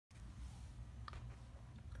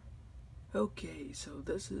Okay, so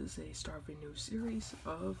this is a start of a new series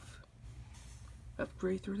of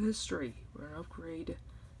upgrade through history. We're gonna upgrade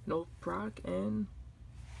an old product and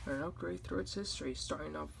we're gonna upgrade through its history,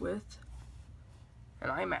 starting off with an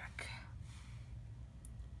iMac.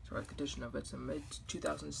 So our condition of it's a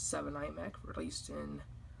mid-2007 iMac released in,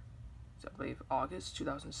 I believe, August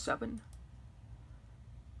 2007.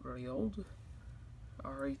 Really old.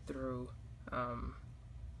 Already through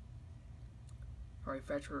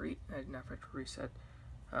factory reset.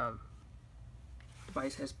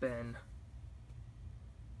 Device has been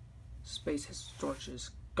storage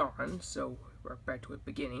is gone, so we're back to the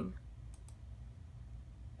beginning.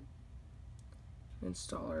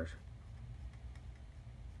 Installer,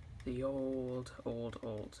 the old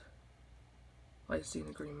licensing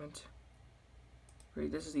agreement.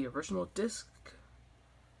 This is the original disc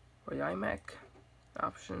for the iMac.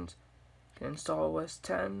 Options: can install OS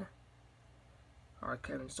 10.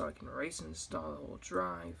 Archive install, can erase and install the whole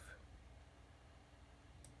drive.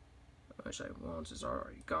 Which I won't, is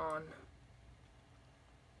already gone.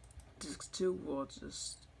 Disk 2, we'll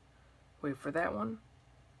just wait for that one.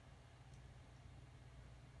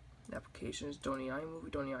 Applications, don't need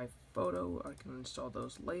iMovie, don't need iPhoto, I can install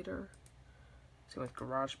those later. Same with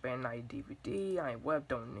GarageBand, iDVD, iWeb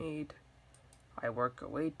don't need. iWork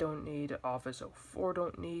 08 don't need, Office 04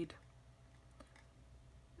 don't need.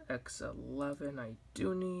 X11 I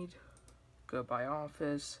do need. Goodbye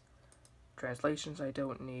Office. Translations I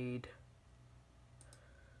don't need.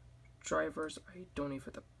 Drivers I don't need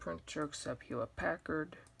for the printer except Hewlett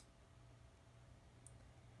Packard.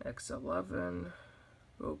 X11.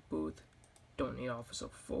 Vote booth. Don't need Office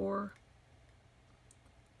 04.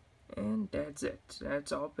 And that's it.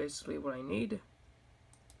 That's all basically what I need.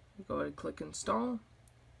 Go ahead and click install.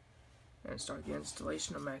 And start the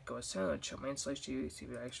installation of Mac OS 10. I'll check my installation to see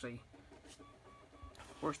if it actually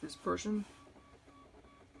works this version.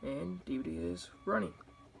 And DVD is running.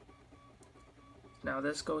 Now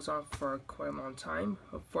this goes on for quite a long time.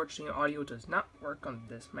 Unfortunately, audio does not work on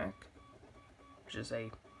this Mac, which is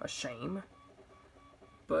a shame.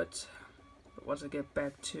 But once I get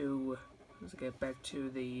back to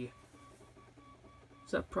the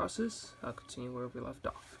setup process, I'll continue where we left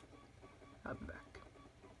off. I'll be back.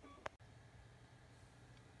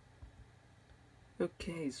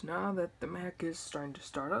 Okay, so now that the Mac is starting to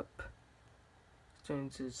start up,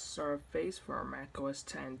 since it's startup phase for our Mac OS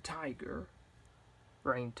 10 Tiger,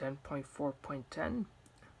 running 10.4.10.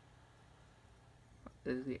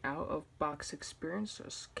 This is the out-of-box experience.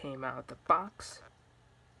 Just came out of the box.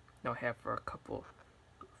 Now I have for a couple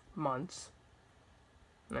months.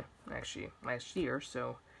 Actually, last year.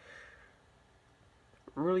 So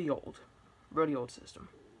really old system.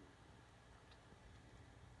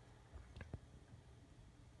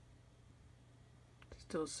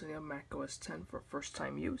 Still sitting on Mac OS 10 for first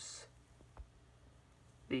time use.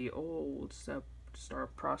 The old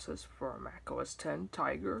start process for Mac OS 10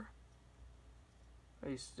 Tiger,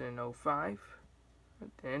 released in 05.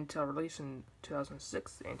 The Intel release in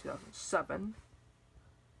 2006 and 2007.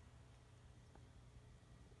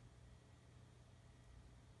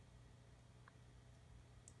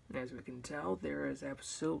 And as we can tell, there is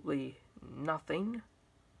absolutely nothing.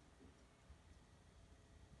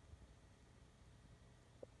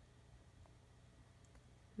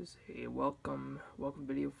 This is a welcome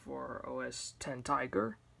video for OS 10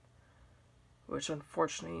 Tiger, which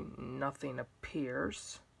unfortunately nothing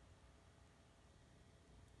appears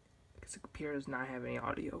because the computer does not have any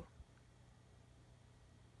audio.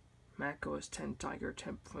 Mac OS 10 Tiger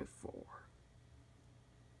 10.4,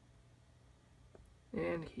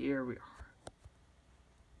 and here we are.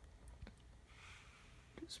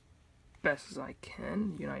 As best as I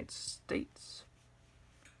can, United States.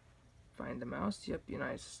 Find the mouse. Yep,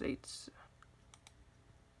 United States.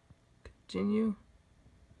 Continue.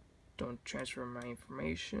 Don't transfer my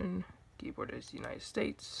information. Keyboard is United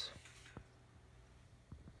States.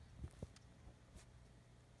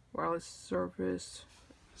 Wireless service.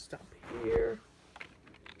 Stop here.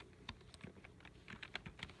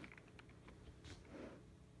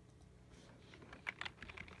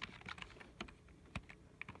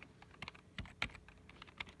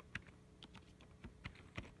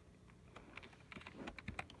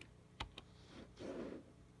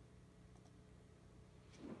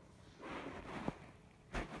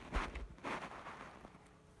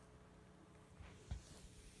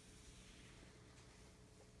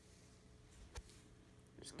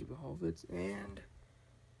 Just keep all of it. And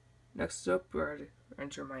next up, we're going to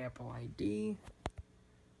enter my Apple ID.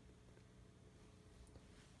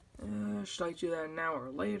 Should I do that now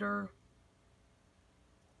or later?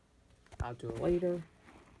 I'll do it later.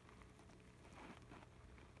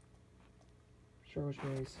 Sure, which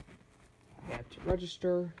means I have to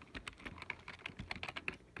register.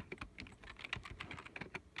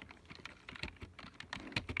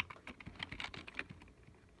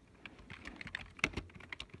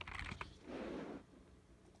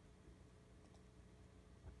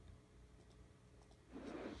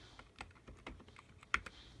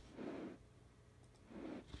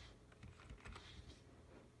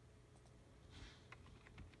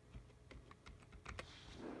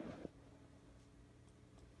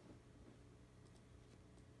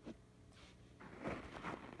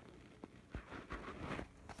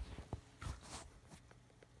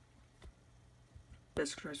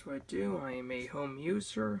 Basically, that's what I do. I am a home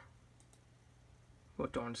user.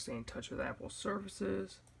 But don't stay in touch with Apple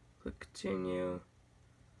services. Click continue.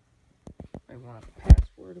 I want a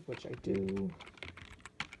password, which I do.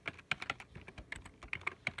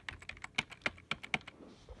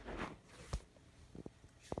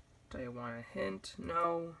 Do I want a hint?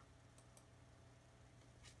 No.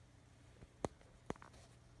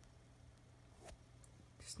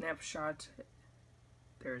 Snapshot.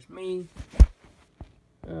 There's me.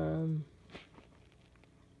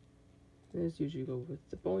 This usually go with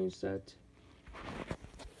the volume set.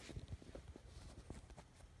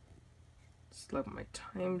 Select my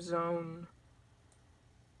time zone.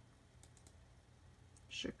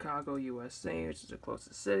 Chicago, USA, which is the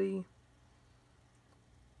closest city.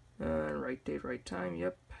 Right date, right time,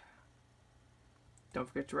 yep. Don't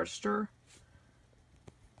forget to register.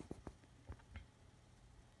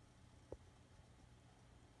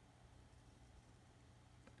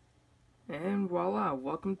 And voila,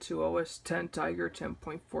 welcome to OS 10 Tiger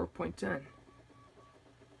 10.4.10.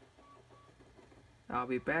 I'll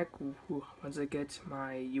be back once I get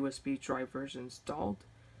my USB drivers installed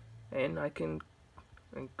and I can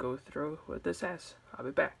go through what this has. I'll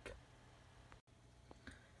be back.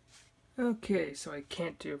 Okay, so I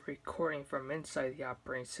can't do recording from inside the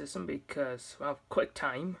operating system because, well,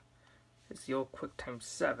 QuickTime. It's the old QuickTime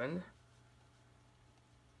 7.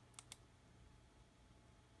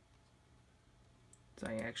 So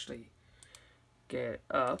I actually get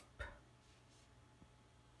up.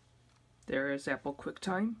 There is Apple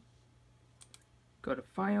QuickTime. Go to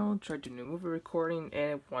File, try to do new movie recording,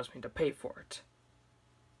 and it wants me to pay for it.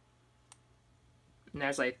 And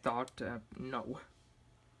as I thought, no.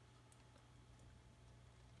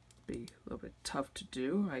 Be a little bit tough to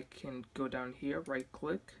do. I can go down here, right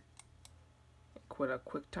click, and quit out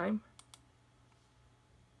QuickTime.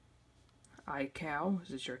 iCal, this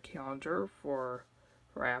is your calendar for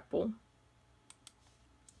Apple.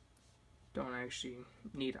 Don't actually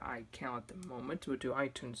need iCal at the moment. We'll do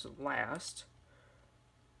iTunes last.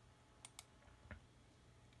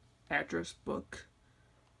 Address book.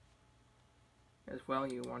 As well,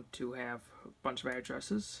 you want to have a bunch of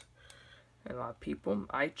addresses and a lot of people.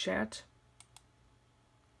 iChat,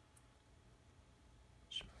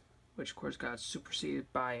 which of course got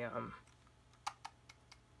superseded by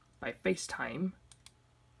FaceTime.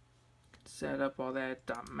 Set up all that.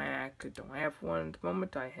 Mac. I don't have one at the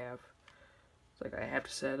moment. I have. It's like I have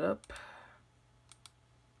to set up.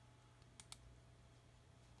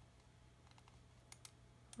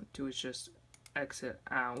 What I do is just exit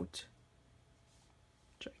out,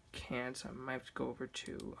 which I can't. So I might have to go over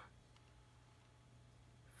to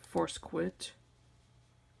force quit.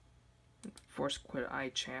 Force quit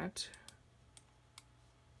iChat.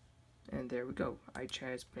 And there we go.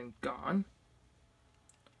 iChat has been gone.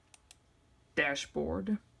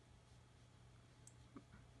 Dashboard.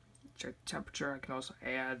 Check temperature. I can also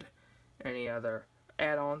add any other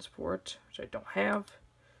add-ons for it, which I don't have.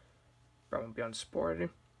 But won't be unsupported.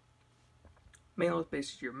 Mail is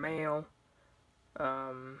basically your mail.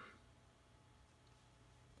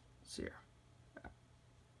 See here.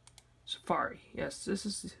 Safari. Yes, this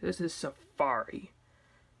is Safari.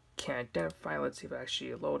 Can't identify. Let's see if I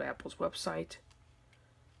actually load Apple's website.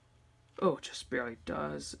 Oh, it just barely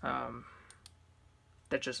does.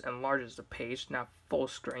 That just enlarges the page, not full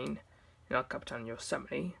screen. And I'll come down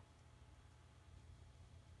Yosemite.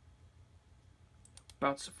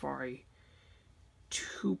 About Safari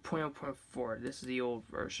 2.0.4. This is the old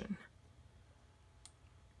version.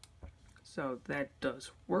 So that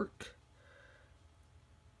does work.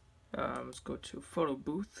 Let's go to photo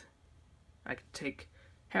booth. I can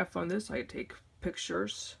have fun with this. I can take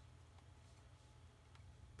pictures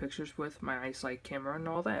with my iSight camera and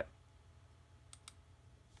all that.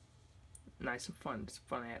 Nice and fun. It's a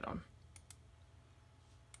fun add-on.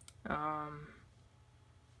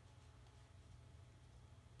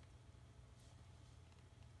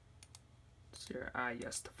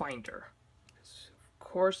 Yes, the Finder. Of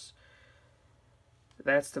course,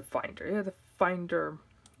 that's the Finder. Yeah, the Finder,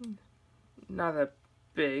 not that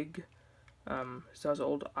big. So it's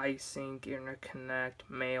old iSync, Internet Connect,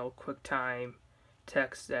 Mail, QuickTime,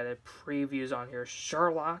 text edit, previews on here.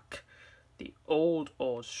 Sherlock, the old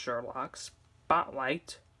Sherlock.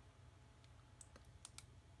 Spotlight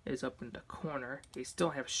is up in the corner. They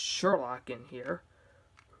still have Sherlock in here.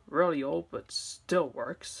 Really old, but still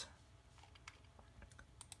works.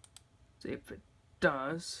 See if it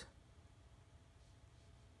does.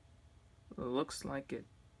 Looks like it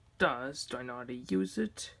does. Do I know how to use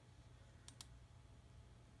it?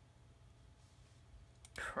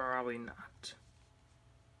 Probably not.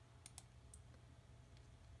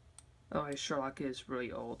 Oh, Sherlock is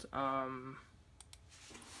really old.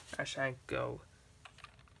 Actually, I go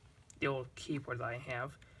the old keyboard that I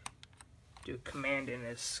have. Do Command and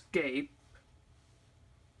Escape.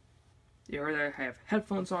 You heard that I have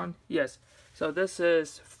headphones on? Yes. So this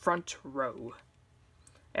is Front Row.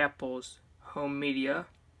 Apple's home media.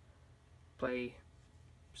 Play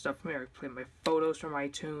stuff from here. Play my photos from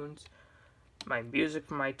iTunes. My music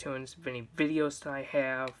from iTunes. Any videos that I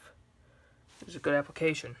have. It's a good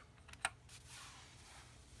application.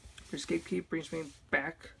 Your escape key brings me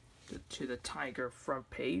back to the Tiger front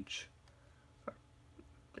page.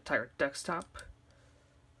 The Tiger desktop.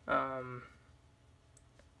 Right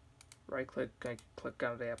click, I click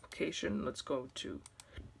on the application. Let's go to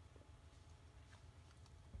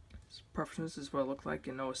preferences. Is what it looked like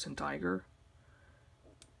in OS X Tiger.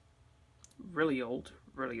 Really old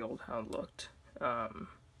how it looked.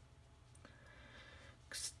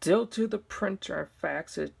 Still to the printer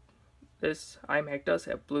fax. This iMac does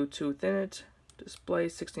have Bluetooth in it. Display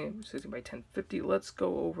 16 by 1050. Let's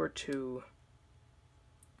go over to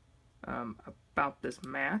about this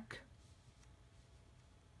Mac.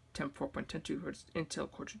 10.4.10 GHz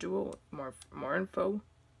Intel Core Duo. More info.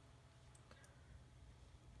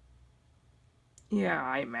 Yeah,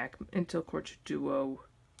 iMac Intel Core Duo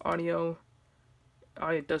audio.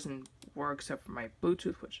 Audio doesn't work except for my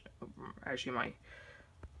Bluetooth, which actually my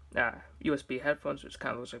USB headphones, which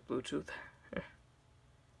kind of looks like Bluetooth.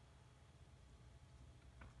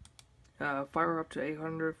 Fire up to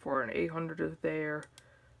 800 for an 800 there.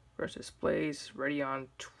 Rest displays, Radeon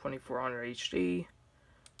 2400 HD.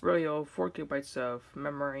 Really old, 4 gigabytes of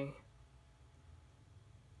memory.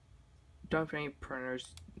 Don't have any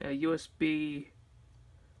printers. USB,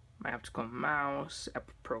 my optical mouse,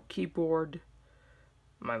 Apple Pro keyboard,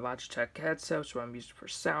 my Logitech headset, which I'm using for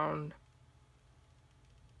sound.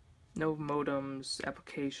 No modems,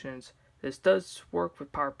 applications. This does work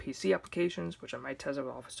with PowerPC applications, which I might test out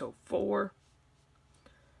with Office 04.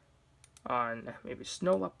 On maybe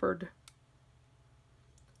Snow Leopard.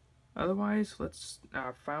 Otherwise, let's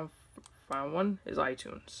final one is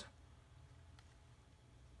iTunes.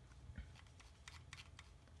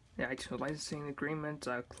 The iTunes licensing agreement.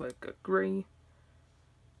 Click agree.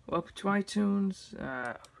 Welcome to iTunes.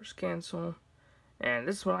 First cancel. And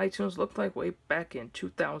this is what iTunes looked like way back in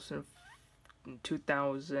 2000.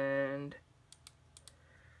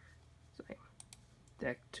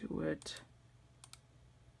 Back to it.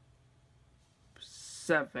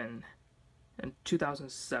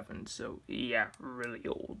 2007. So yeah, really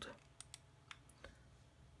old.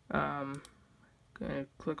 Gonna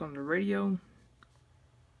click on the radio.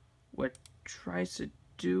 What it tries to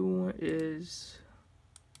do is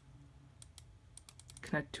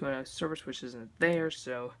connect to a service which isn't there,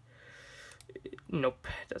 so nope,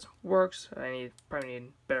 it doesn't work. So I probably need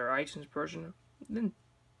a better iTunes version. Then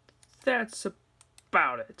that's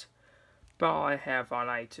about it. About all I have on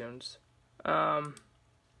iTunes.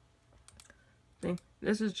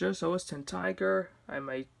 This is just OS X Tiger. I have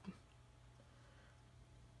my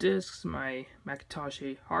discs, my Macintosh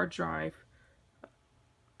hard drive,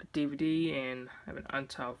 a DVD, and I have an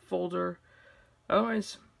untiled folder.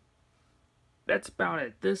 Otherwise, that's about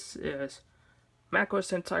it. This is Mac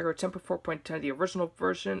OS X Tiger 10.4.10, the original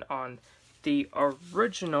version on the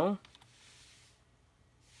original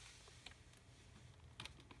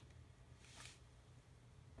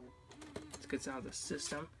let's get out of the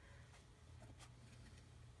system.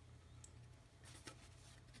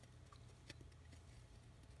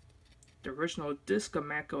 The original disc of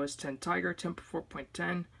Mac OS X Tiger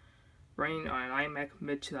 10.4.10, running on an iMac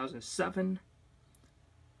mid-2007.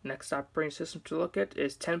 Next operating system to look at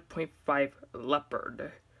is 10.5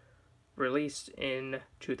 Leopard, released in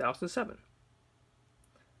 2007.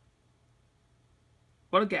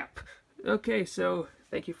 What a gap. Okay, so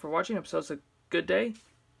thank you for watching. Hope so it's a good day.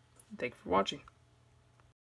 Thank you for watching.